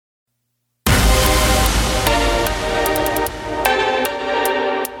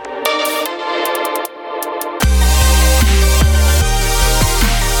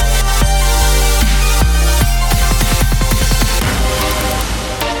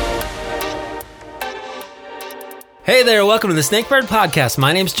Hey there, welcome to the Snakebird Podcast.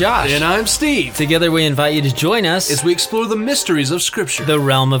 My name's Josh. And I'm Steve. Together we invite you to join us as we explore the mysteries of Scripture, the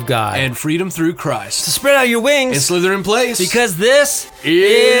realm of God, and freedom through Christ. So spread out your wings and slither in place, because this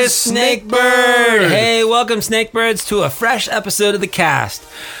is Snakebird. Hey, welcome Snakebirds to a fresh episode of the cast.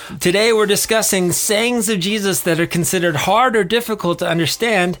 Today we're discussing sayings of Jesus that are considered hard or difficult to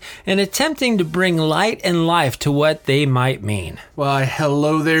understand and attempting to bring light and life to what they might mean. Why,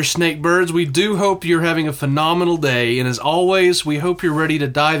 hello there, Snakebirds. We do hope you're having a phenomenal day, and as always, we hope you're ready to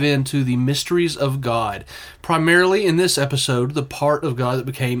dive into the mysteries of God. Primarily in this episode, the part of God that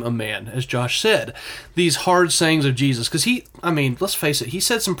became a man, as Josh said. These hard sayings of Jesus, because let's face it, he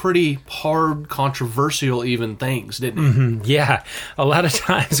said some pretty hard, controversial even things, didn't he? Mm-hmm. Yeah, a lot of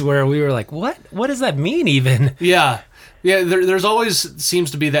times where we were like, what does that mean even? Yeah, there's always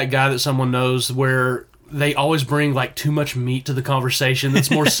seems to be that guy that someone knows where they always bring like too much meat to the conversation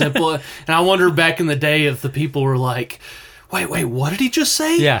that's more simple. And I wonder back in the day if the people were like, wait, what did he just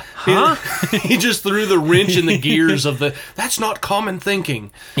say? Yeah. Huh? He just threw the wrench in the gears of that's not common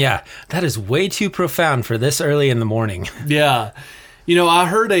thinking. Yeah, that is way too profound for this early in the morning. Yeah. You know, I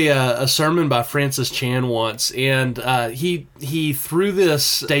heard a sermon by Francis Chan once, and he threw this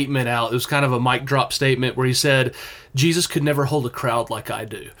statement out. It was kind of a mic drop statement where he said, Jesus could never hold a crowd like I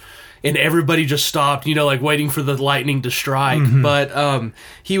do. And everybody just stopped, like waiting for the lightning to strike. Mm-hmm. But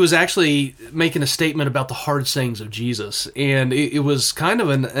he was actually making a statement about the hard sayings of Jesus. And it was kind of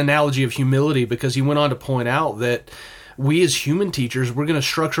an analogy of humility, because he went on to point out that we as human teachers, we're going to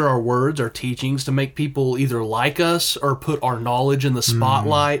structure our words, our teachings to make people either like us or put our knowledge in the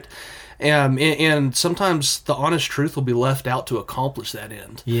spotlight. And sometimes the honest truth will be left out to accomplish that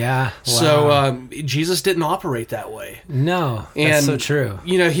end. Yeah. Wow. So Jesus didn't operate that way. No, that's so true.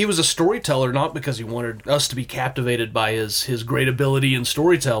 He was a storyteller, not because he wanted us to be captivated by his great ability in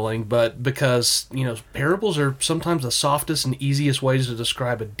storytelling, but because, parables are sometimes the softest and easiest ways to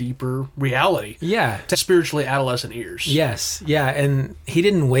describe a deeper reality. Yeah. To spiritually adolescent ears. Yes. Yeah. And he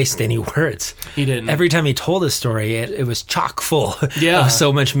didn't waste any words. He didn't. Every time he told a story, it was chock full of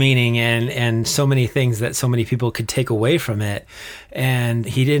so much meaning and so many things that so many people could take away from it. And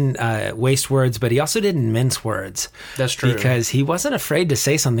he didn't waste words, but he also didn't mince words. That's true. Because he wasn't afraid to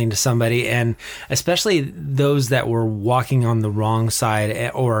say something to somebody, and especially those that were walking on the wrong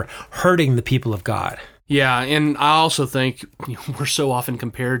side or hurting the people of God. Yeah, and I also think we're so often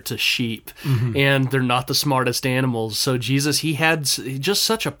compared to sheep, mm-hmm. and they're not the smartest animals. So Jesus, he had just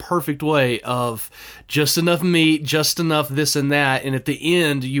such a perfect way of just enough meat, just enough this and that, and at the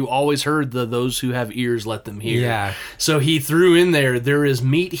end, you always heard those who have ears, let them hear. Yeah. So he threw in there is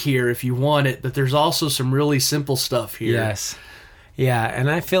meat here if you want it, but there's also some really simple stuff here. Yes. Yeah,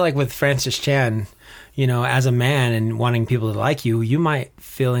 and I feel like with Francis Chan, as a man and wanting people to like you, you might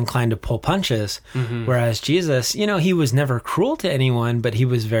feel inclined to pull punches. Mm-hmm. Whereas Jesus, he was never cruel to anyone, but he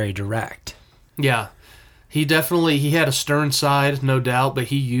was very direct. Yeah. He had a stern side, no doubt, but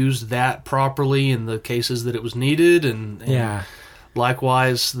he used that properly in the cases that it was needed. And yeah.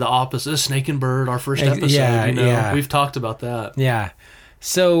 Likewise, the opposite, Snake and Bird, our first episode, we've talked about that. Yeah.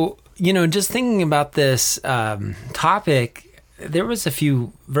 So, just thinking about this topic, there was a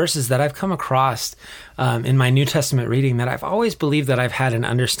few verses that I've come across in my New Testament reading that I've always believed that I've had an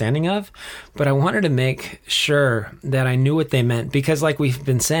understanding of, but I wanted to make sure that I knew what they meant, because like we've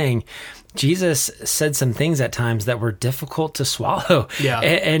been saying, Jesus said some things at times that were difficult to swallow. Yeah.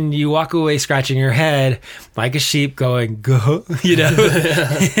 And you walk away scratching your head like a sheep going, go,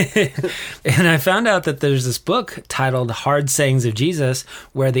 And I found out that there's this book titled Hard Sayings of Jesus,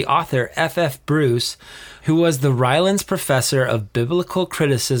 where the author, F.F. Bruce, who was the Rylands Professor of Biblical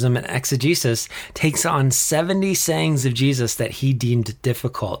Criticism and Exegesis, takes on 70 sayings of Jesus that he deemed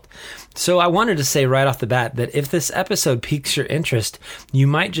difficult. So I wanted to say right off the bat that if this episode piques your interest, you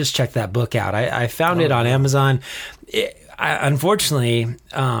might just check that book out. I found it on Amazon. Unfortunately,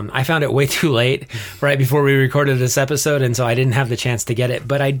 I found it way too late right before we recorded this episode, and so I didn't have the chance to get it.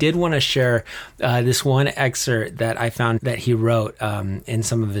 But I did want to share this one excerpt that I found that he wrote in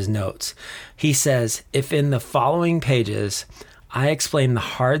some of his notes. He says, "If in the following pages I explain the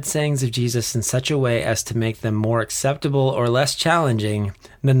hard sayings of Jesus in such a way as to make them more acceptable or less challenging,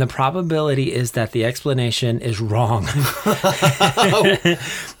 then the probability is that the explanation is wrong."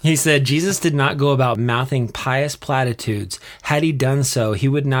 He said, Jesus did not go about mouthing pious platitudes. Had he done so, he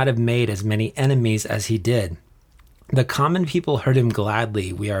would not have made as many enemies as he did. The common people heard him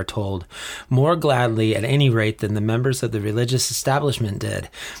gladly, we are told, more gladly at any rate than the members of the religious establishment did.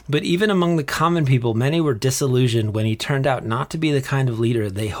 But even among the common people, many were disillusioned when he turned out not to be the kind of leader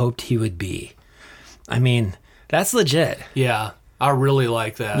they hoped he would be. I mean, that's legit. Yeah. I really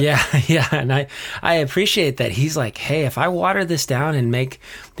like that. Yeah, yeah. And I appreciate that he's like, hey, if I water this down and make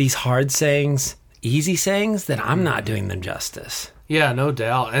these hard sayings easy sayings, then I'm not doing them justice. Yeah, no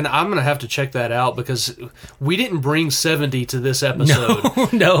doubt. And I'm going to have to check that out because we didn't bring 70 to this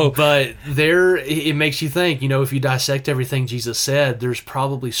episode. No. But it makes you think, if you dissect everything Jesus said, there's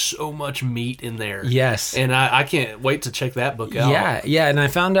probably so much meat in there. Yes. And I can't wait to check that book out. Yeah. And I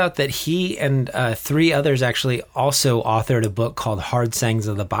found out that he and 3 others actually also authored a book called Hard Sayings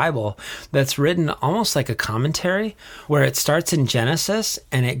of the Bible that's written almost like a commentary where it starts in Genesis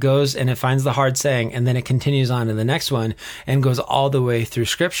and it goes and it finds the hard saying and then it continues on to the next one and goes all the way through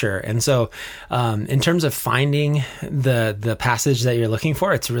Scripture. And so in terms of finding the passage that you're looking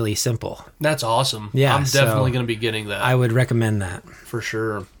for, it's really simple. That's awesome. Yeah, I'm definitely going to be getting that. I would recommend that. For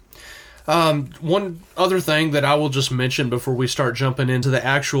sure. One other thing that I will just mention before we start jumping into the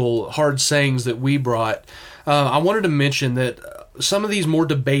actual hard sayings that we brought, I wanted to mention that some of these more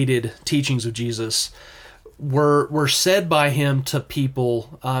debated teachings of Jesus were said by him to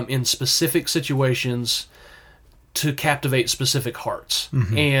people in specific situations to captivate specific hearts.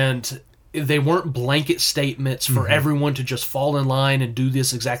 Mm-hmm. And they weren't blanket statements for everyone to just fall in line and do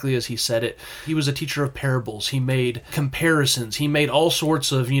this exactly as he said it. He was a teacher of parables. He made comparisons. He made all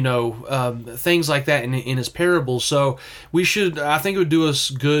sorts of, things like that in his parables. So I think it would do us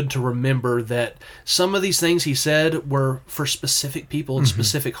good to remember that some of these things he said were for specific people and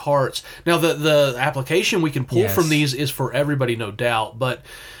specific hearts. Now, the application we can pull from these is for everybody, no doubt. But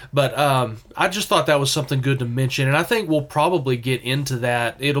I just thought that was something good to mention, and I think we'll probably get into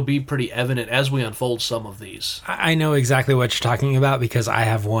that. It'll be pretty evident as we unfold some of these. I know exactly what you're talking about because I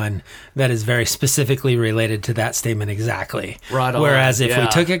have one that is very specifically related to that statement exactly. Right on. Whereas if we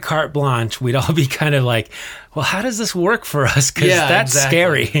took it carte blanche, we'd all be kind of like, well, how does this work for us? Because that's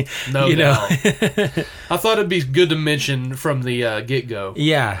scary. No doubt. I thought it'd be good to mention from the get-go.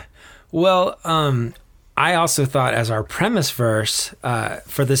 Yeah. Well, I also thought as our premise verse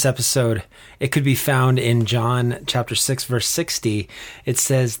for this episode, it could be found in John chapter 6, verse 60. It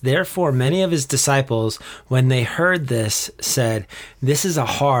says, therefore, many of his disciples, when they heard this, said, this is a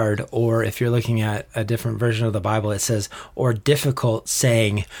hard, or if you're looking at a different version of the Bible, it says, or difficult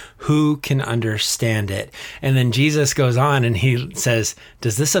saying, who can understand it? And then Jesus goes on and he says,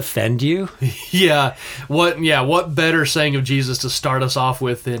 does this offend you? Yeah. What better saying of Jesus to start us off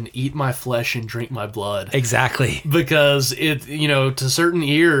with than eat my flesh and drink my blood? Exactly. Because it, to certain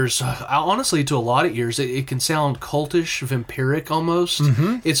ears, honestly, to a lot of ears, it can sound cultish, vampiric almost.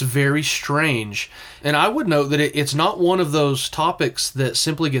 Mm-hmm. It's very strange. And I would note that it's not one of those topics that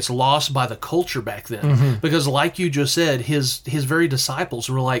simply gets lost by the culture back then. Mm-hmm. Because like you just said, his very disciples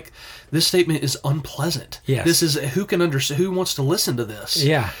were like, this statement is unpleasant. Yes. This is, who wants to listen to this?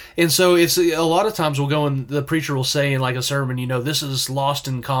 Yeah. And so it's a lot of times we'll go and the preacher will say in like a sermon, this is lost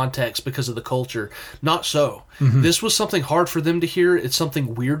in context because of the culture. Not so. Mm-hmm. This was something hard for them to hear. It's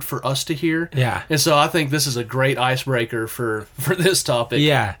something weird for us to hear. Yeah. And so I think this is a great icebreaker for this topic.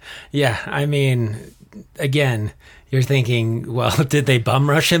 Yeah. Yeah. I mean, again, you're thinking, well, did they bum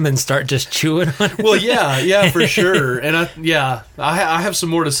rush him and start just chewing on him? Well, yeah, for sure. And I have some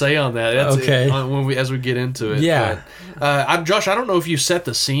more to say on that. That's okay. As we get into it. Yeah. But, Josh, I don't know if you set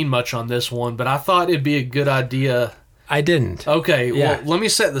the scene much on this one, but I thought it'd be a good idea. I didn't. Okay. Yeah. Well, let me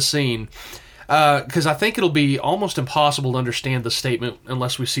set the scene. Because I think it'll be almost impossible to understand the statement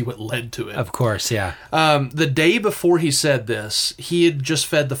unless we see what led to it. Of course, yeah. The day before he said this, he had just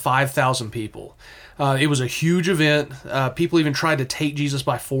fed the 5,000 people. It was a huge event. People even tried to take Jesus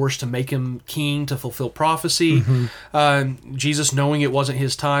by force to make him king to fulfill prophecy. Mm-hmm. Jesus, knowing it wasn't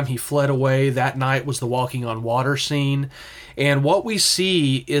his time, he fled away. That night was the walking on water scene. And what we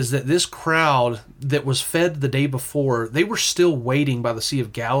see is that this crowd that was fed the day before, they were still waiting by the Sea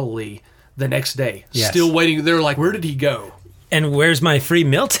of Galilee the next day. Yes. Still waiting. They're like, where did he go? And where's my free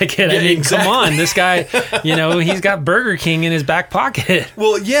meal ticket? I mean, exactly. Come on. This guy, he's got Burger King in his back pocket.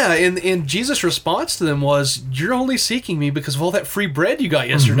 Well, yeah, and Jesus' response to them was, you're only seeking me because of all that free bread you got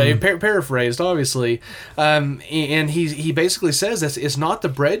yesterday. Mm-hmm. Paraphrased, obviously. And he basically says that it's not the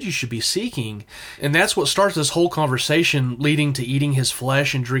bread you should be seeking. And that's what starts this whole conversation leading to eating his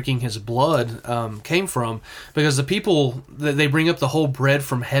flesh and drinking his blood came from. Because the people, they bring up the whole bread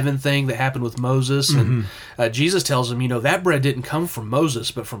from heaven thing that happened with Moses. Mm-hmm. And Jesus tells them, that bread didn't come from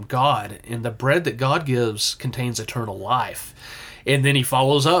Moses, but from God. And the bread that God gives contains eternal life. And then he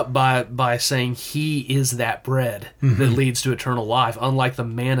follows up by saying he is that bread that leads to eternal life, unlike the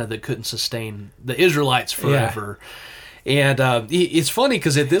manna that couldn't sustain the Israelites forever. And it's funny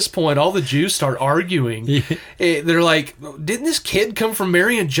because at this point, all the Jews start arguing. They're like, didn't this kid come from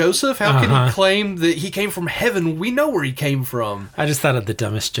Mary and Joseph? How can he claim that he came from heaven? We know where he came from. I just thought of the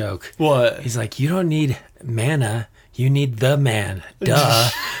dumbest joke. What? He's like, you don't need manna. You need the man. Duh.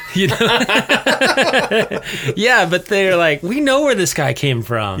 You know? Yeah, but they're like, we know where this guy came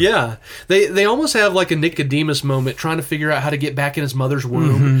from. Yeah. They almost have like a Nicodemus moment trying to figure out how to get back in his mother's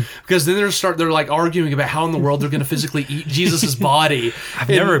womb. Because then they're like arguing about how in the world they're going to physically eat Jesus' body. I've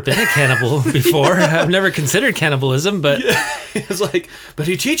never been a cannibal before. I've never considered cannibalism, but... It's like, but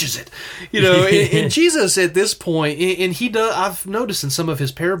he teaches it. You know, and Jesus at this point, and he does, I've noticed in some of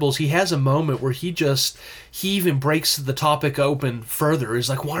his parables, he has a moment where he even breaks the topic open further. He's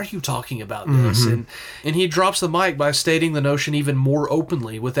like, why are you talking about this? And he drops the mic by stating the notion even more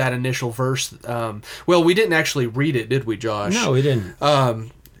openly with that initial verse. Well, we didn't actually read it, did we, Josh? No, we didn't.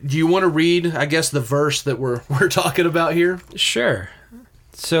 Do you want to read, I guess, the verse that we're talking about here? Sure.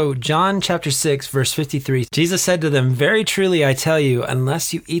 So, John chapter 6, verse 53, Jesus said to them, very truly I tell you,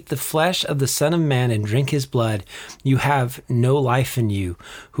 unless you eat the flesh of the Son of Man and drink his blood, you have no life in you.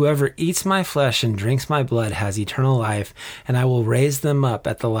 Whoever eats my flesh and drinks my blood has eternal life, and I will raise them up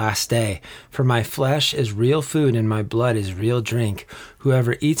at the last day. For my flesh is real food and my blood is real drink.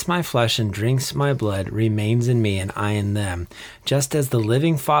 Whoever eats my flesh and drinks my blood remains in me and I in them. Just as the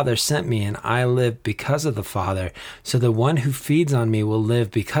living Father sent me and I live because of the Father, so the one who feeds on me will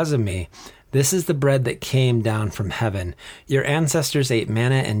live because of me. This is the bread that came down from heaven. Your ancestors ate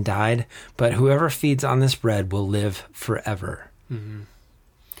manna and died, but whoever feeds on this bread will live forever. Mm-hmm.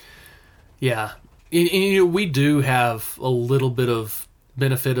 Yeah. And we do have a little bit of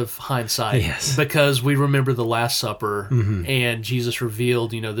benefit of hindsight, yes, because we remember the Last Supper and Jesus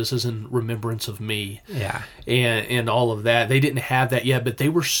revealed, this is in remembrance of me, and all of that. They didn't have that yet, but they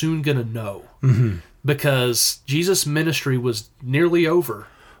were soon going to know because Jesus' ministry was nearly over.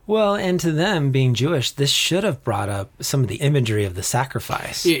 Well, and to them, being Jewish, this should have brought up some of the imagery of the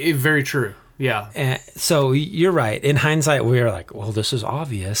sacrifice. Very true. Yeah. And so you're right. In hindsight, we're like, well, this is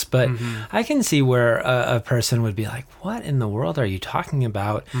obvious. But I can see where a person would be like, what in the world are you talking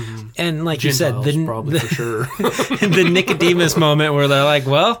about? And like Gentiles, you said, probably for sure. The Nicodemus moment where they're like,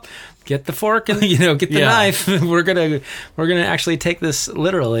 well, get the fork and get the knife. We're gonna actually take this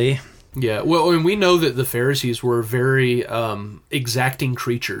literally. Yeah, well, and we know that the Pharisees were very exacting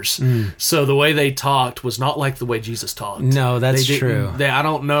creatures. So the way they talked was not like the way Jesus talked. No, that's true. I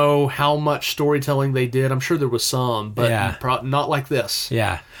don't know how much storytelling they did. I'm sure there was some, but not like this.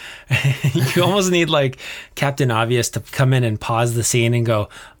 Yeah. You almost need like Captain Obvious to come in and pause the scene and go,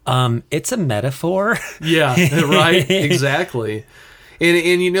 it's a metaphor. Yeah, right, exactly.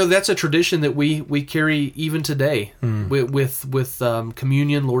 And that's a tradition that we carry even today with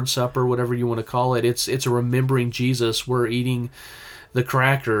communion, Lord's Supper, whatever you want to call it. It's a remembering Jesus. We're eating the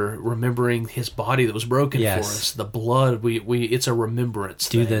cracker, remembering his body that was broken for us. The blood, it's a remembrance.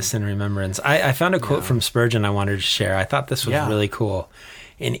 Do this in remembrance. I found a quote from Spurgeon I wanted to share. I thought this was really cool.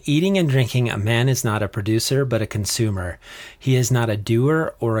 In eating and drinking, a man is not a producer, but a consumer. He is not a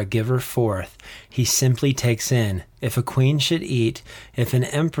doer or a giver forth. He simply takes in. If a queen should eat, if an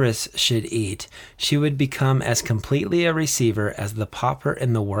empress should eat, she would become as completely a receiver as the pauper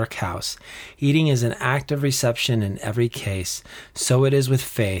in the workhouse. Eating is an act of reception in every case. So it is with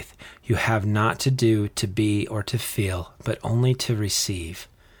faith. You have not to do, to be, or to feel, but only to receive.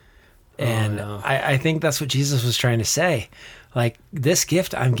 And I think that's what Jesus was trying to say. Like, this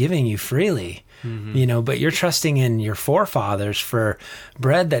gift I'm giving you freely, but you're trusting in your forefathers for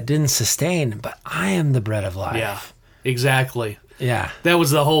bread that didn't sustain, but I am the bread of life. Yeah, exactly. Yeah. That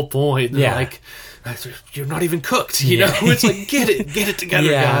was the whole point. They're like, you're not even cooked, It's like, get it together,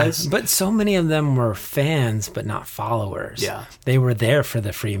 guys. But so many of them were fans, but not followers. Yeah. They were there for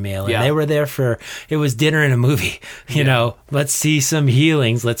the free meal, and they were there it was dinner and a movie, let's see some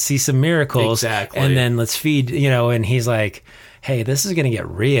healings, let's see some miracles. Exactly. And then let's feed, and he's like, hey, this is going to get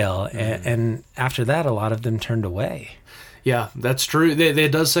real. And after that, a lot of them turned away. Yeah, that's true.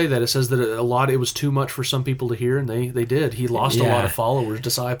 It does say that. It says that it was too much for some people to hear, and they did. He lost a lot of followers,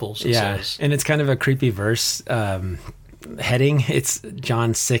 disciples, it says. And it's kind of a creepy verse heading. It's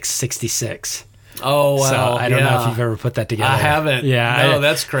John 6:66. Oh, wow. So I don't know if you've ever put that together. I haven't. Yeah. No,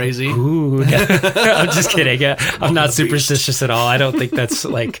 that's crazy. Ooh. I'm just kidding. I'm not superstitious at all. I don't think that's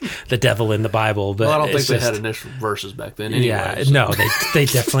like the devil in the Bible. But I don't think they had initial verses back then anyway. Yeah, no, they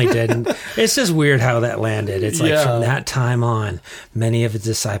definitely didn't. It's just weird how that landed. It's like from that time on, many of his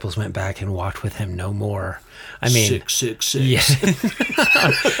disciples went back and walked with him no more. I mean, 666. yeah.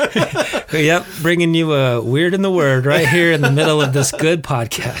 Yep, bringing you a Weird in the Word right here in the middle of this good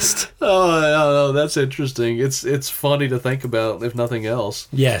podcast. Oh, that's interesting. It's funny to think about, if nothing else.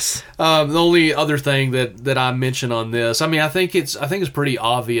 Yes. The only other thing that I mention on this, I mean, I think it's pretty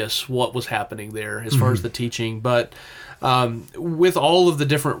obvious what was happening there as far as the teaching, but with all of the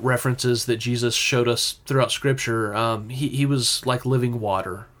different references that Jesus showed us throughout Scripture, he was like living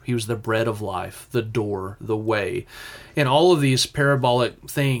water. He was the bread of life, the door, the way. And all of these parabolic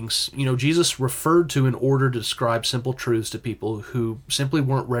things, Jesus referred to in order to describe simple truths to people who simply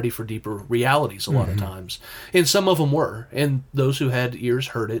weren't ready for deeper realities a lot of times. And some of them were. And those who had ears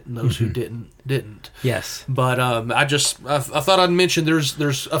heard it, and those who didn't. Yes. But I thought I'd mention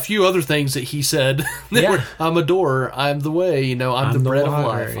there's a few other things that he said that were, I'm a door, I'm the way, I'm the bread of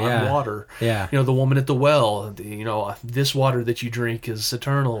life, I'm water. Yeah. The woman at the well, this water that you drink is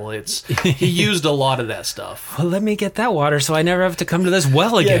eternal. He used a lot of that stuff. Well, let me get that water so I never have to come to this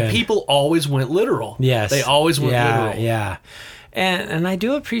well again. Yeah, people always went literal. Yes. They always went literal. Yeah. And I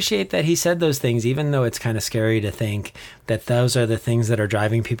do appreciate that he said those things, even though it's kind of scary to think that those are the things that are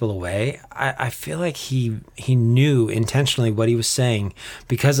driving people away. I feel like he knew intentionally what he was saying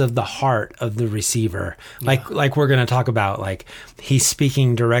because of the heart of the receiver. Like we're going to talk about, like he's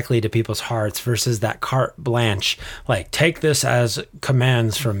speaking directly to people's hearts versus that carte blanche, like take this as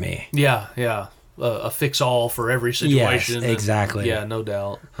commands from me. Yeah. A fix-all for every situation. Yes, exactly. Yeah, no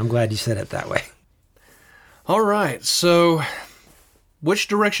doubt. I'm glad you said it that way. All right, so which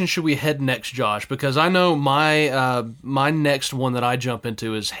direction should we head next, Josh? Because I know my next one that I jump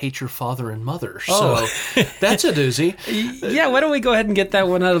into is hate your father and mother. So that's a doozy. Yeah, why don't we go ahead and get that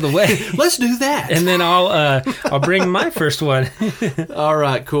one out of the way? Let's do that. And then I'll bring my first one. All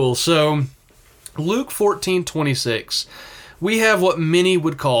right, cool. So Luke 14:26. We have what many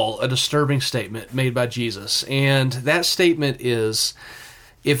would call a disturbing statement made by Jesus. And that statement is,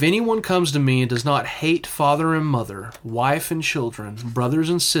 if anyone comes to me and does not hate father and mother, wife and children, brothers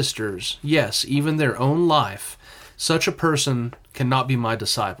and sisters, yes, even their own life, such a person cannot be my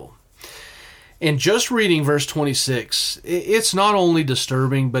disciple. And just reading verse 26, it's not only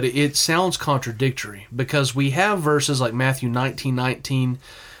disturbing, but it sounds contradictory, because we have verses like Matthew 19:19,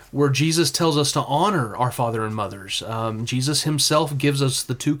 where Jesus tells us to honor our father and mothers. Jesus himself gives us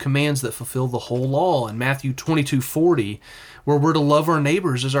the two commands that fulfill the whole law in Matthew 22:40, where we're to love our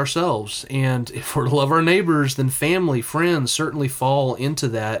neighbors as ourselves. And if we're to love our neighbors, then family, friends certainly fall into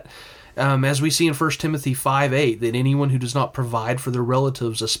that. As we see in 1 Timothy 5:8, that anyone who does not provide for their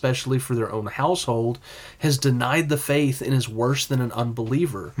relatives, especially for their own household, has denied the faith and is worse than an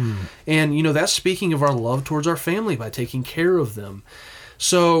unbeliever. And, that's speaking of our love towards our family by taking care of them.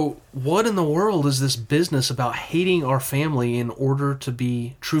 So what in the world is this business about hating our family in order to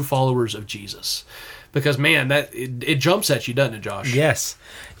be true followers of Jesus? Because, man, it jumps at you, doesn't it, Josh? Yes.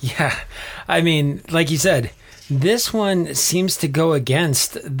 Yeah. I mean, like you said, this one seems to go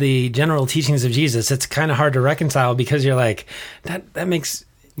against the general teachings of Jesus. It's kind of hard to reconcile because you're like, that makes...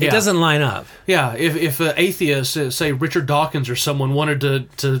 It doesn't line up. Yeah, if an atheist, say Richard Dawkins or someone, wanted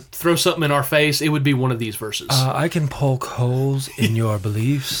to throw something in our face, it would be one of these verses. I can poke holes in your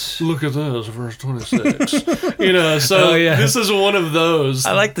beliefs. Look at this, verse 26. This is one of those.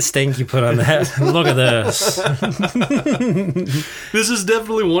 I like the stank you put on that. Look at this. This is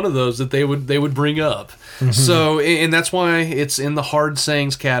definitely one of those that they would bring up. Mm-hmm. So, and that's why it's in the hard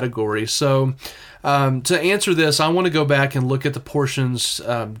sayings category. So, to answer this, I want to go back and look at the portions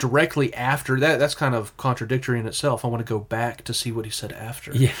directly after that. That's kind of contradictory in itself. I want to go back to see what he said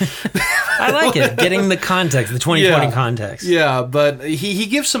after. Yeah. I like it, getting the context, the 2020 context. Yeah, but he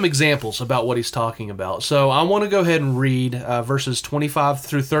gives some examples about what he's talking about. So I want to go ahead and read verses 25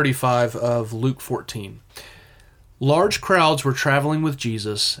 through 35 of Luke 14. Large crowds were traveling with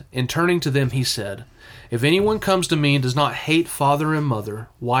Jesus, and turning to them he said, if anyone comes to me and does not hate father and mother,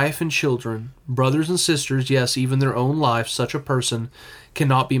 wife and children, brothers and sisters, yes, even their own life, such a person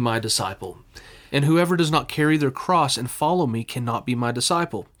cannot be my disciple. And whoever does not carry their cross and follow me cannot be my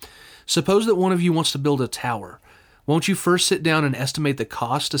disciple. Suppose that one of you wants to build a tower. Won't you first sit down and estimate the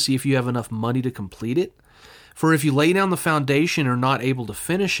cost to see if you have enough money to complete it? For if you lay down the foundation and are not able to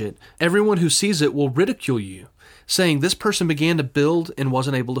finish it, everyone who sees it will ridicule you, saying, this person began to build and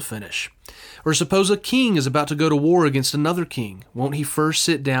wasn't able to finish. Or suppose a king is about to go to war against another king. Won't he first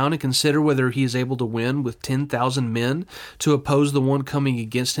sit down and consider whether he is able to win with 10,000 men to oppose the one coming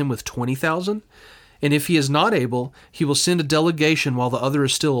against him with 20,000? And if he is not able, he will send a delegation while the other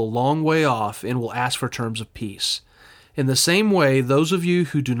is still a long way off and will ask for terms of peace. In the same way, those of you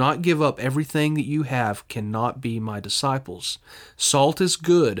who do not give up everything that you have cannot be my disciples. Salt is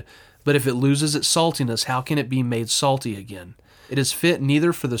good, But if it loses its saltiness, how can it be made salty again? It is fit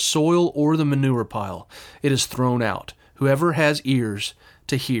neither for the soil or the manure pile. It is thrown out. Whoever has ears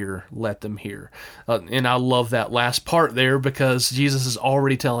to hear, let them hear. And I love that last part there, because Jesus is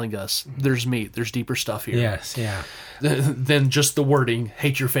already telling us there's meat, there's deeper stuff here. Yes, yeah. Than just the wording,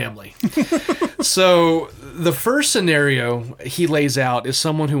 hate your family. So the first scenario he lays out is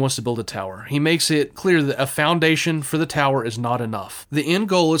someone who wants to build a tower. He makes it clear that a foundation for the tower is not enough. The end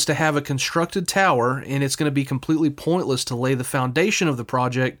goal is to have a constructed tower, and it's going to be completely pointless to lay the foundation of the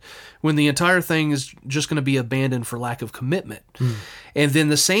project when the entire thing is just going to be abandoned for lack of commitment. And then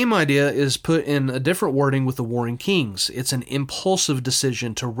the same idea is put in a different wording with the Warring Kings. It's an impulsive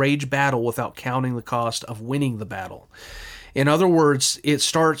decision to wage battle without counting the cost of winning the battle. In other words, it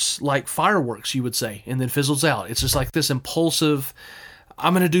starts like fireworks, you would say, and then fizzles out. It's just like this impulsive,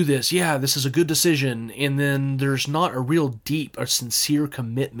 I'm going to do this. Yeah, this is a good decision. And then there's not a real deep or sincere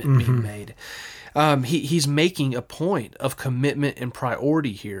commitment being made. He's making a point of commitment and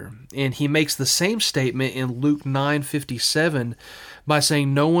priority here. And he makes the same statement in Luke 9:57 by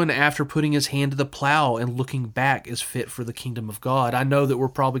saying, no one after putting his hand to the plow and looking back is fit for the kingdom of God. I know that we're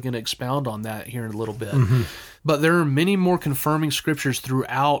probably going to expound on that here in a little bit. But there are many more confirming scriptures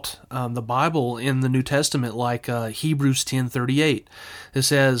throughout the Bible in the New Testament, like Hebrews 10:38. It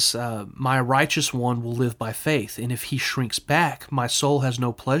says, my righteous one will live by faith, and if he shrinks back, my soul has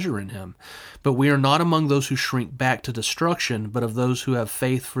no pleasure in him. But we are not among those who shrink back to destruction, but of those who have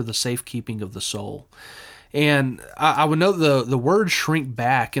faith for the safekeeping of the soul. And I would note the word shrink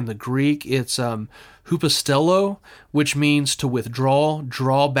back in the Greek, it's hupostello, which means to withdraw,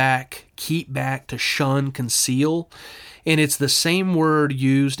 draw back, keep back, to shun, conceal. And it's the same word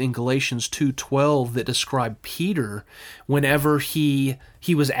used in Galatians 2:12 that described Peter whenever he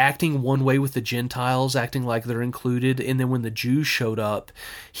was acting one way with the Gentiles, acting like they're included, and then when the Jews showed up,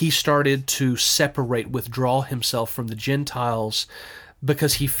 he started to separate, withdraw himself from the Gentiles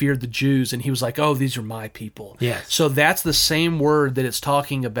because he feared the Jews, and he was like, oh, these are my people. Yes. So that's the same word that it's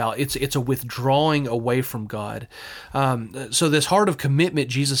talking about. It's a withdrawing away from God. So this heart of commitment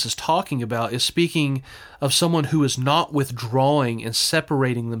Jesus is talking about is speaking of someone who is not withdrawing and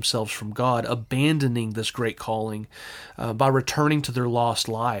separating themselves from God, abandoning this great calling by returning to their lost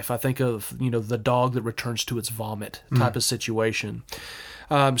life. I think of, the dog that returns to its vomit type of situation.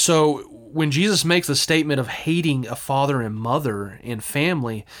 So when Jesus makes a statement of hating a father and mother and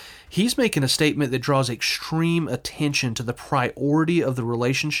family, he's making a statement that draws extreme attention to the priority of the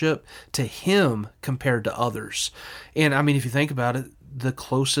relationship to him compared to others. And I mean, if you think about it, the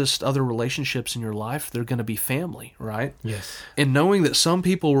closest other relationships in your life, they're going to be family, right? Yes. And knowing that some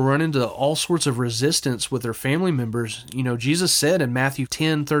people will run into all sorts of resistance with their family members, Jesus said in Matthew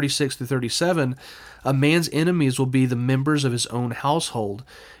 10:36-37, a man's enemies will be the members of his own household.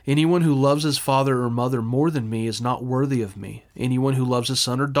 Anyone who loves his father or mother more than me is not worthy of me. Anyone who loves his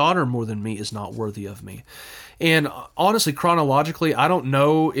son or daughter more than me is not worthy of me. And honestly, chronologically, I don't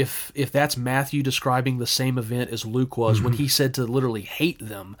know if that's Matthew describing the same event as Luke was when he said to literally hate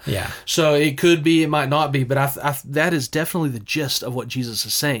them. Yeah. So it could be, it might not be, but that is definitely the gist of what Jesus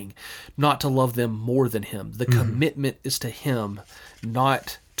is saying. Not to love them more than him. The commitment is to him,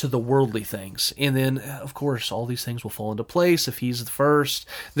 not to the worldly things. And then, of course, all these things will fall into place if he's the first.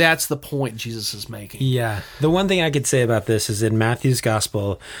 That's the point Jesus is making. Yeah. The one thing I could say about this is in Matthew's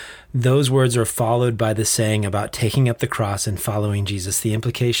gospel, those words are followed by the saying about taking up the cross and following Jesus. The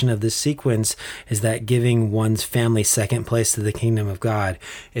implication of this sequence is that giving one's family second place to the kingdom of God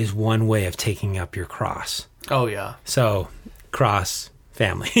is one way of taking up your cross. Oh, yeah. So, cross,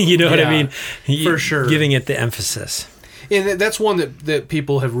 family. You know what I mean? For sure. Giving it the emphasis. And that's one that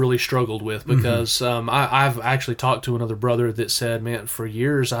people have really struggled with because I've actually talked to another brother that said, man, for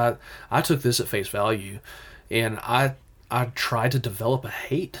years I took this at face value, and I tried to develop a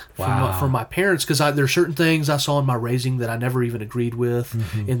hate for my parents because there's certain things I saw in my raising that I never even agreed with,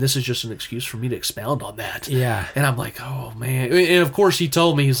 and this is just an excuse for me to expound on that. Yeah. And I'm like, oh, man. And, of course, he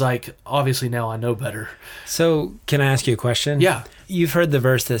told me, he's like, obviously now I know better. So can I ask you a question? Yeah. You've heard the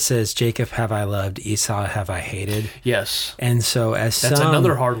verse that says, Jacob have I loved, Esau have I hated. Yes. And so that's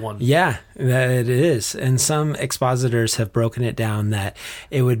another hard one. Yeah, that it is. And some expositors have broken it down that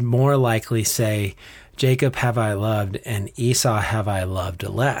it would more likely say, Jacob have I loved and Esau have I loved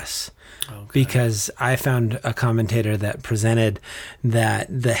less. Okay. Because I found a commentator that presented that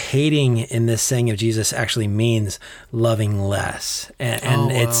the hating in this saying of Jesus actually means loving less.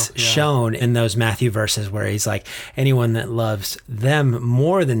 And it's shown in those Matthew verses where he's like, anyone that loves them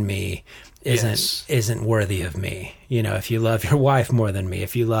more than me isn't worthy of me. If you love your wife more than me,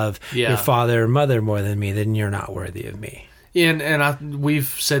 if you love your father or mother more than me, then you're not worthy of me.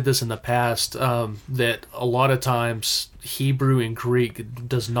 We've said this in the past, that a lot of times Hebrew and Greek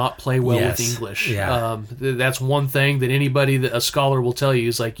does not play well with English. Yeah. That's one thing that a scholar will tell you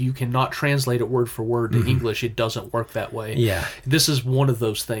is like, you cannot translate it word for word to English. It doesn't work that way. Yeah. This is one of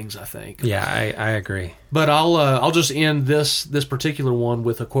those things, I think. Yeah, I agree. But I'll just end this particular one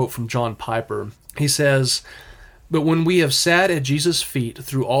with a quote from John Piper. He says, "But when we have sat at Jesus' feet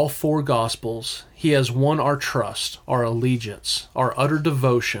through all 4 Gospels, he has won our trust, our allegiance, our utter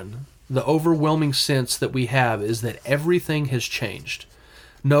devotion. The overwhelming sense that we have is that everything has changed.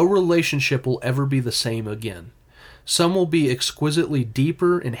 No relationship will ever be the same again. Some will be exquisitely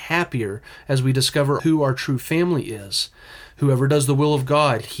deeper and happier as we discover who our true family is. Whoever does the will of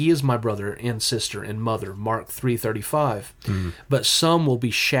God, he is my brother and sister and mother," Mark 3:35. "But some will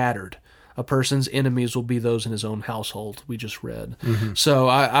be shattered. A person's enemies will be those in his own household," we just read. So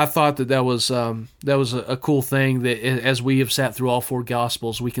I thought that was a cool thing, that as we have sat through all 4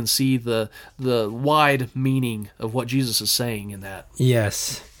 Gospels, we can see the wide meaning of what Jesus is saying in that.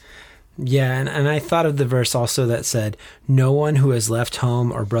 Yes. Yeah, and I thought of the verse also that said, "No one who has left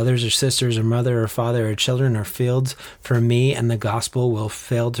home or brothers or sisters or mother or father or children or fields for me and the gospel will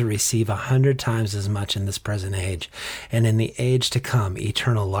fail to receive 100 times as much in this present age, and in the age to come,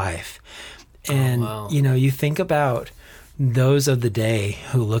 eternal life." And, you think about those of the day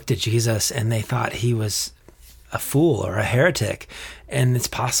who looked at Jesus and they thought he was a fool or a heretic. And it's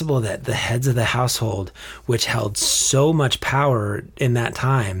possible that the heads of the household, which held so much power in that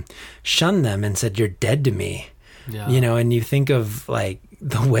time, shunned them and said, "You're dead to me." Yeah. And you think of like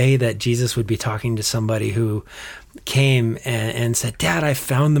the way that Jesus would be talking to somebody who came and said, "Dad, I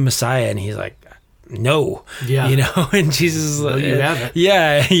found the Messiah." And he's like, "No." Yeah. And Jesus is like, "No, you haven't."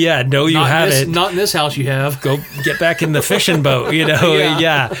 Yeah. "No, you haven't. Not in this house you have. Go get back in the fishing boat,"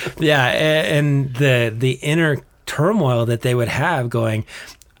 Yeah. And the inner turmoil that they would have going,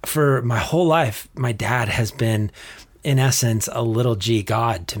 for my whole life, my dad has been, in essence, a little g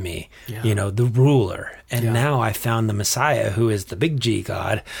God to me, the ruler. And now I found the Messiah, who is the big G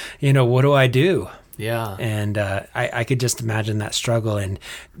God. What do I do? Yeah. And I could just imagine that struggle, and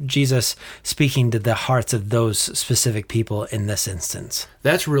Jesus speaking to the hearts of those specific people in this instance.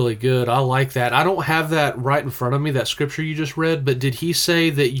 That's really good. I like that. I don't have that right in front of me, that scripture you just read, but did he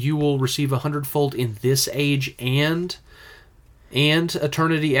say that you will receive 100-fold in this age and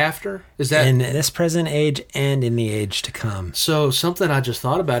eternity after? Is that in this present age and in the age to come? So something I just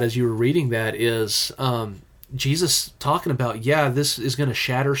thought about as you were reading that is Jesus talking about, this is going to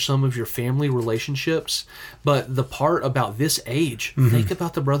shatter some of your family relationships, but the part about this age, think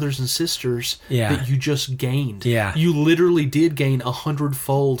about the brothers and sisters that you just gained. Yeah. You literally did gain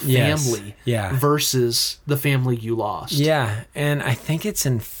 100-fold family versus the family you lost. Yeah, and I think it's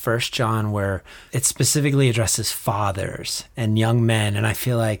in 1 John where it specifically addresses fathers and young men, and I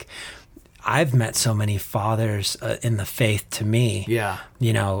feel like I've met so many fathers in the faith to me,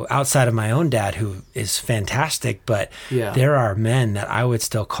 outside of my own dad, who is fantastic, but there are men that I would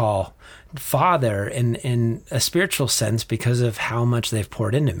still call father in a spiritual sense because of how much they've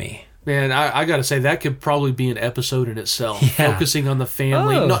poured into me. Man, I got to say, that could probably be an episode in itself, focusing on the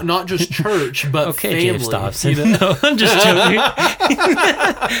family, not just church, but family. James Dobson. No, I'm just joking.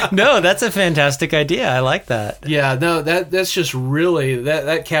 No, that's a fantastic idea. I like that. Yeah, no, that's just really,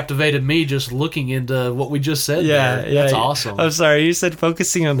 that captivated me just looking into what we just said there. Yeah, that's awesome. I'm sorry, you said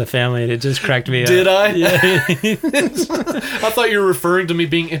focusing on the family, and it just cracked me up. Did I? Yeah. I thought you were referring to me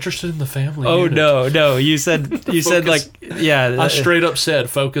being interested in the family. Oh, unit. No. You said like, I straight up said,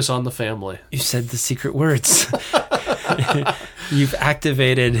 focus on the family. You said the secret words. You've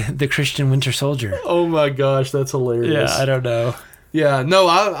activated the Christian Winter Soldier. Oh my gosh, that's hilarious. Yeah, I don't know. Yeah, no,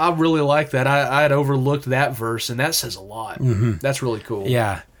 I really like that. I had overlooked that verse, and that says a lot. That's really cool.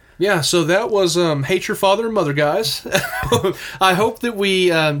 Yeah. Yeah, so that was Hate Your Father and Mother, guys. I hope that we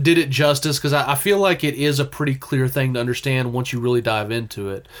did it justice, because I feel like it is a pretty clear thing to understand once you really dive into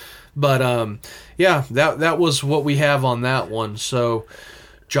it. But that was what we have on that one. So,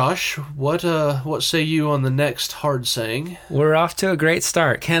 Josh, what say you on the next hard saying? We're off to a great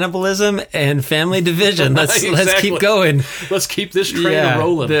start. Cannibalism and family division. Let's keep going. Let's keep this train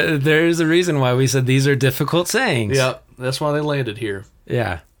rolling. There's a reason why we said these are difficult sayings. Yep, that's why they landed here.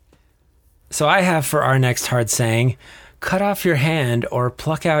 Yeah. So I have for our next hard saying, cut off your hand or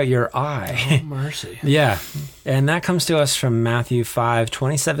pluck out your eye. Oh, mercy. Yeah. And that comes to us from Matthew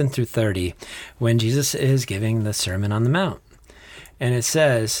 5:27-30, when Jesus is giving the Sermon on the Mount. And it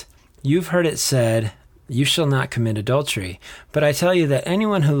says, "You've heard it said, 'You shall not commit adultery.' But I tell you that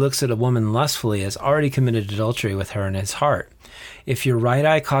anyone who looks at a woman lustfully has already committed adultery with her in his heart. If your right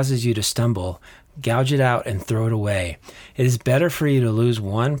eye causes you to stumble, Gouge it out and throw it away. It is better for you to lose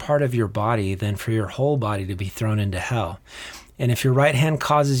one part of your body than for your whole body to be thrown into hell. And if your right hand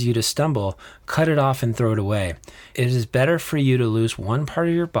causes you to stumble, cut it off and throw it away. It is better for you to lose one part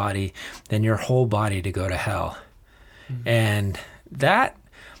of your body than your whole body to go to hell. Mm-hmm. And that,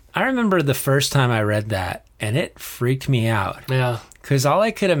 I remember the first time I read that, and it freaked me out. Yeah. Because all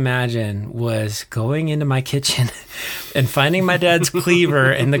I could imagine was going into my kitchen and finding my dad's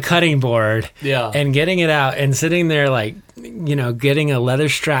cleaver and the cutting board, and getting it out and sitting there like, getting a leather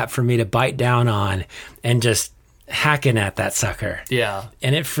strap for me to bite down on and just hacking at that sucker. Yeah.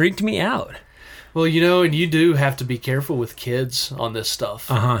 And it freaked me out. Well, and you do have to be careful with kids on this stuff.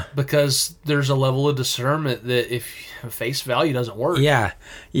 Because there's a level of discernment that if face value doesn't work. Yeah.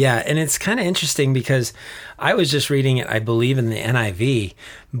 And it's kind of interesting because I was just reading it, I believe, in the NIV,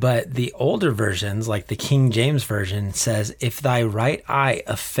 but the older versions, like the King James Version, says, if thy right eye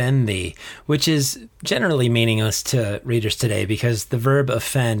offend thee, which is generally meaningless to readers today because the verb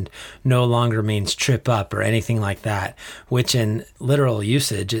offend no longer means trip up or anything like that, which in literal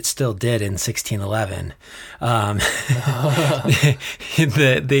usage, it still did in 1611. The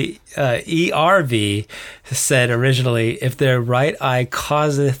ERV said originally, if their right eye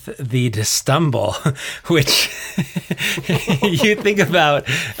causeth thee to stumble, which you think about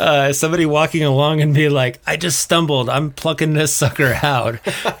somebody walking along and be like, I just stumbled, I'm plucking this sucker out,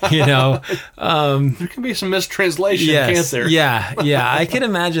 There can be some mistranslation, can't there? Yeah. I can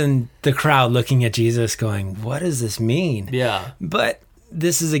imagine the crowd looking at Jesus going, what does this mean? Yeah. But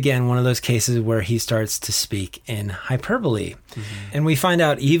this is, again, one of those cases where he starts to speak in hyperbole. Mm-hmm. And we find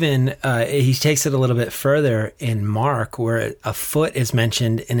out even, he takes it a little bit further in Mark, where a foot is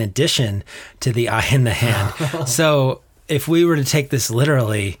mentioned in addition to the eye and the hand. So if we were to take this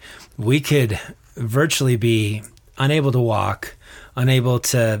literally, we could virtually be unable to walk, unable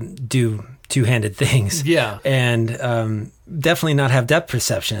to do two-handed things. Yeah. And definitely not have depth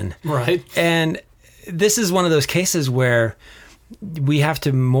perception. Right. And this is one of those cases where we have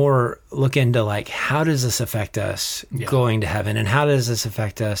to more look into like, how does this affect us going to heaven, and how does this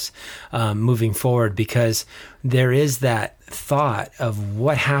affect us moving forward? Because there is that thought of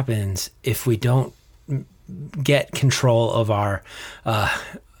what happens if we don't get control of our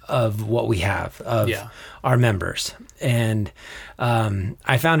of what we have, of our members. And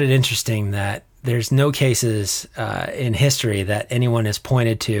I found it interesting that there's no cases in history that anyone has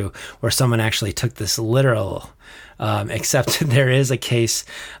pointed to where someone actually took this literal, except there is a case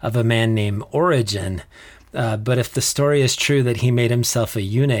of a man named Origen. But if the story is true that he made himself a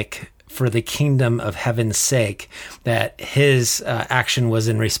eunuch for the kingdom of heaven's sake, that his action was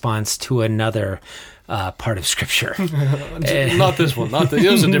in response to another part of Scripture. Not this one.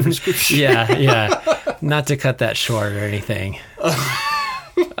 It was a different Scripture. Yeah. Not to cut that short or anything.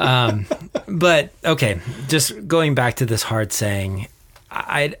 But, okay, just going back to this hard saying,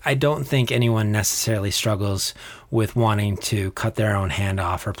 I don't think anyone necessarily struggles with wanting to cut their own hand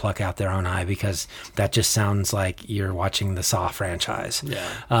off or pluck out their own eye, because that just sounds like you're watching the Saw franchise.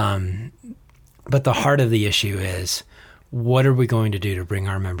 Yeah. But the heart of the issue is, what are we going to do to bring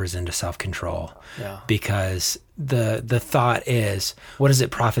our members into self-control? Yeah. Because the thought is, what does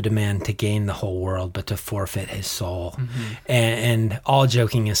it profit a man to gain the whole world but to forfeit his soul? Mm-hmm. And all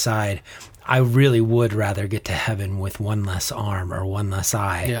joking aside, I really would rather get to heaven with one less arm or one less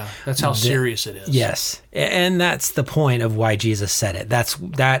eye. Yeah, that's how serious it is. Yes, and that's the point of why Jesus said it.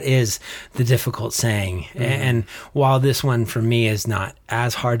 That is the difficult saying. Mm-hmm. And while this one for me is not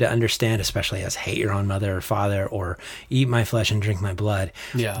as hard to understand, especially as hate your own mother or father or eat my flesh and drink my blood,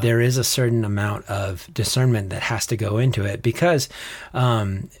 there is a certain amount of discernment that has to go into it, because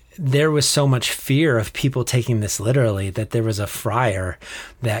there was so much fear of people taking this literally that there was a friar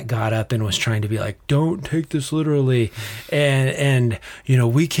that got up and was trying to be like, don't take this literally. And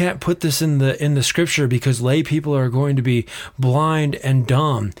we can't put this in the Scripture because lay people are going to be blind and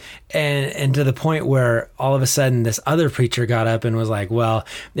dumb. And to the point where all of a sudden this other preacher got up and was like, well,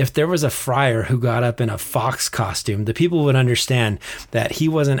 if there was a friar who got up in a fox costume, the people would understand that he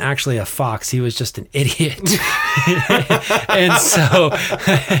wasn't actually a fox. He was just an idiot. And so,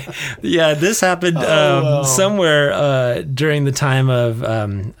 this happened somewhere during the time of,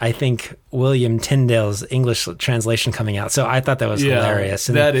 I think, William Tyndale's English translation coming out. So I thought that was hilarious.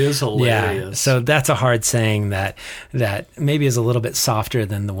 And that is hilarious. Yeah, so that's a hard saying that maybe is a little bit softer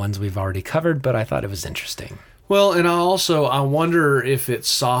than the ones we've already covered, but I thought it was interesting. Well, and I wonder if it's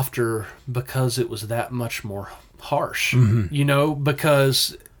softer because it was that much more harsh. Mm-hmm.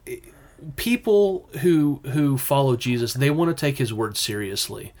 Because people who follow Jesus, they want to take his word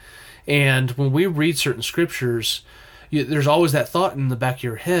seriously. And when we read certain scriptures, there's always that thought in the back of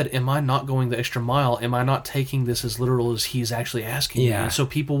your head, am I not going the extra mile? Am I not taking this as literal as he's actually asking me? And so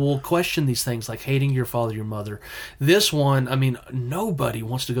people will question these things like hating your father, your mother. This one, I mean, nobody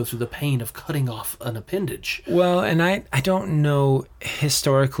wants to go through the pain of cutting off an appendage. Well, and I don't know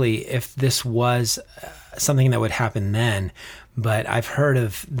historically if this was something that would happen then, but I've heard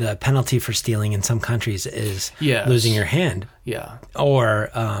of the penalty for stealing in some countries is losing your hand. Yeah. Or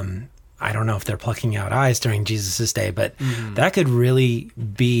I don't know if they're plucking out eyes during Jesus' day, but that could really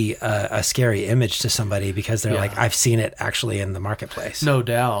be a scary image to somebody because they're like, I've seen it actually in the marketplace. No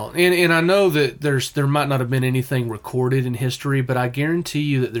doubt. And I know that there might not have been anything recorded in history, but I guarantee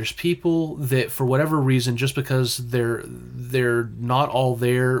you that there's people that for whatever reason, just because they're not all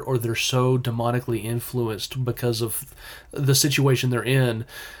there or they're so demonically influenced because of the situation they're in,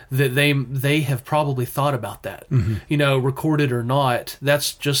 that they have probably thought about that, recorded or not.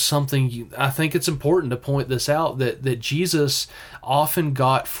 That's just something I think it's important to point this out, that Jesus often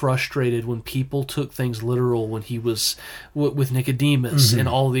got frustrated when people took things literal when he was with Nicodemus and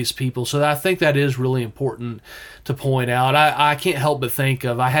all these people. So I think that is really important to point out. I can't help but think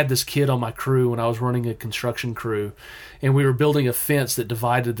of, I had this kid on my crew when I was running a construction crew, and we were building a fence that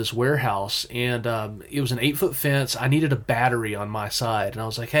divided this warehouse, and it was an 8-foot fence. I needed a battery on my side, and I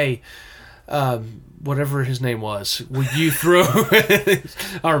was like, hey, whatever his name was, will you throw...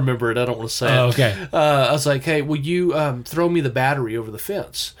 I remember it, I don't want to say it. Okay. I was like, hey, will you throw me the battery over the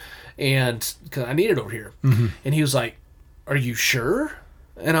fence? And cause I need it over here. And he was like, are you sure?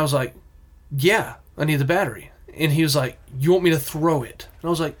 And I was like, yeah, I need the battery. And he was like, you want me to throw it? And I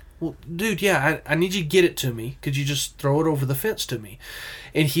was like, well, dude, yeah, I need you to get it to me. Could you just throw it over the fence to me?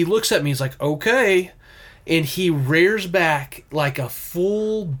 And he looks at me, he's like, okay. And he rears back like a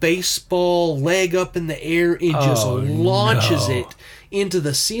full baseball leg up in the air and just launches it into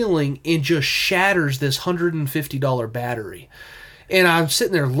the ceiling and just shatters this $150 battery. And I'm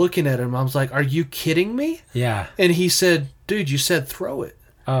sitting there looking at him. I was like, are you kidding me? Yeah. And he said, dude, you said throw it.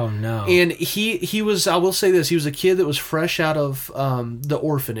 Oh, no. And he was, I will say this, he was a kid that was fresh out of the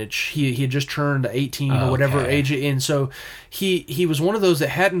orphanage. He had just turned 18 or whatever age. And so he was one of those that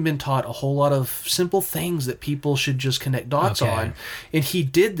hadn't been taught a whole lot of simple things that people should just connect dots on. And he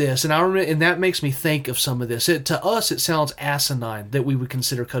did this. And I remember, and that makes me think of some of this. To us, it sounds asinine that we would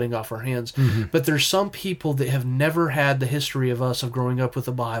consider cutting off our hands. But there's some people that have never had the history of us of growing up with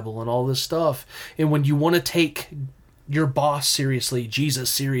the Bible and all this stuff. And when you want to take your boss seriously, Jesus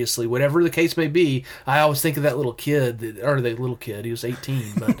seriously, whatever the case may be, I always think of that little kid, he was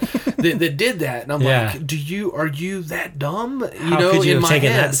 18, but that did that, and I'm like, are you that dumb? How could you have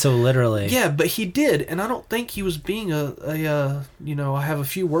taken that so literally? Yeah, but he did, and I don't think he was being I have a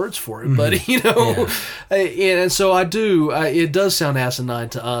few words for it, but and so I do. It does sound asinine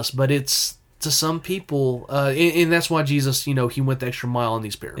to us, but it's to some people, and that's why Jesus, he went the extra mile in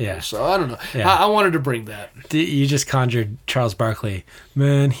these parables. Yeah. So I don't know. Yeah. I wanted to bring that. You just conjured Charles Barkley.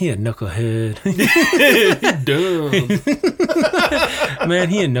 Man, he a knucklehead. Dumb. Man,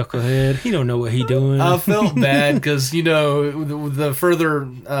 he a knucklehead. He don't know what he doing. I felt bad because, the further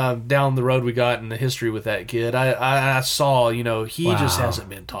down the road we got in the history with that kid, I saw, he just hasn't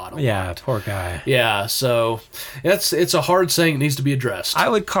been taught a lot. Yeah, poor guy. Yeah, so it's a hard saying that needs to be addressed. I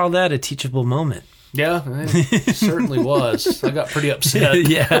would call that a teachable moment. Yeah, it certainly was. I got pretty upset.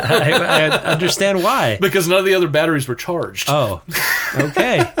 Yeah, I understand why. Because none of the other batteries were charged. Oh,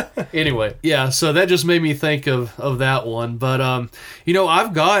 okay. Anyway, yeah, so that just made me think of that one. But,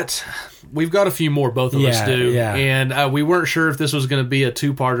 we've got a few more, both of us do. Yeah. And we weren't sure if this was going to be a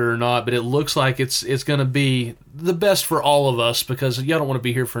two-parter or not, but it looks like it's going to be the best for all of us because y'all don't want to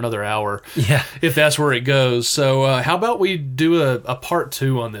be here for another hour if that's where it goes. So how about we do a part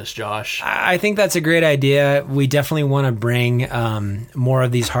 2 on this, Josh? I think that's a great idea. We definitely want to bring more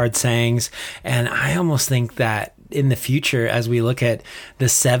of these hard sayings, and I almost think that in the future, as we look at the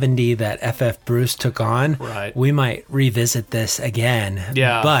 70 that F.F. Bruce took on, we might revisit this again.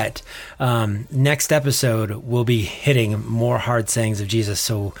 Yeah. But next episode, we'll be hitting more hard sayings of Jesus.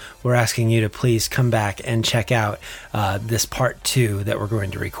 So we're asking you to please come back and check out this part 2 that we're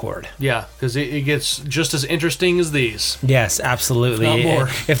going to record. Yeah, because it gets just as interesting as these. Yes, absolutely. If not more.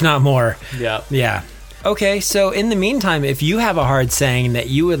 If not more. Yeah. Yeah. Okay, so in the meantime, if you have a hard saying that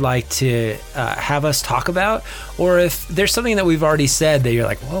you would like to have us talk about, or if there's something that we've already said that you're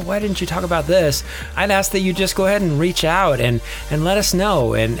like, well, why didn't you talk about this? I'd ask that you just go ahead and reach out and let us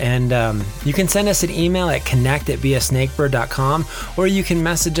know. And you can send us an email at connect@beasnakebird.com, or you can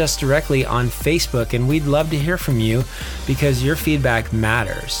message us directly on Facebook, and we'd love to hear from you because your feedback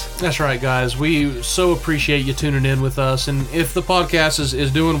matters. That's right, guys. We so appreciate you tuning in with us. And if the podcast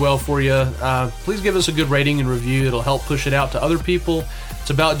is doing well for you, please give us a a good rating and review. It'll help push it out to other people. It's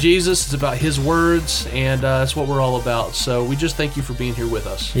about Jesus. It's about his words, and that's what we're all about. So we just thank you for being here with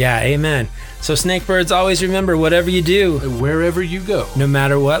us. Yeah, amen. So Snakebirds, always remember, whatever you do, Wherever you go, no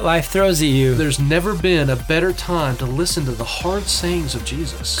matter what life throws at you, there's never been a better time to listen to the hard sayings of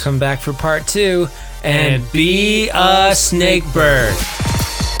Jesus. come back for part 2 and be a snakebird.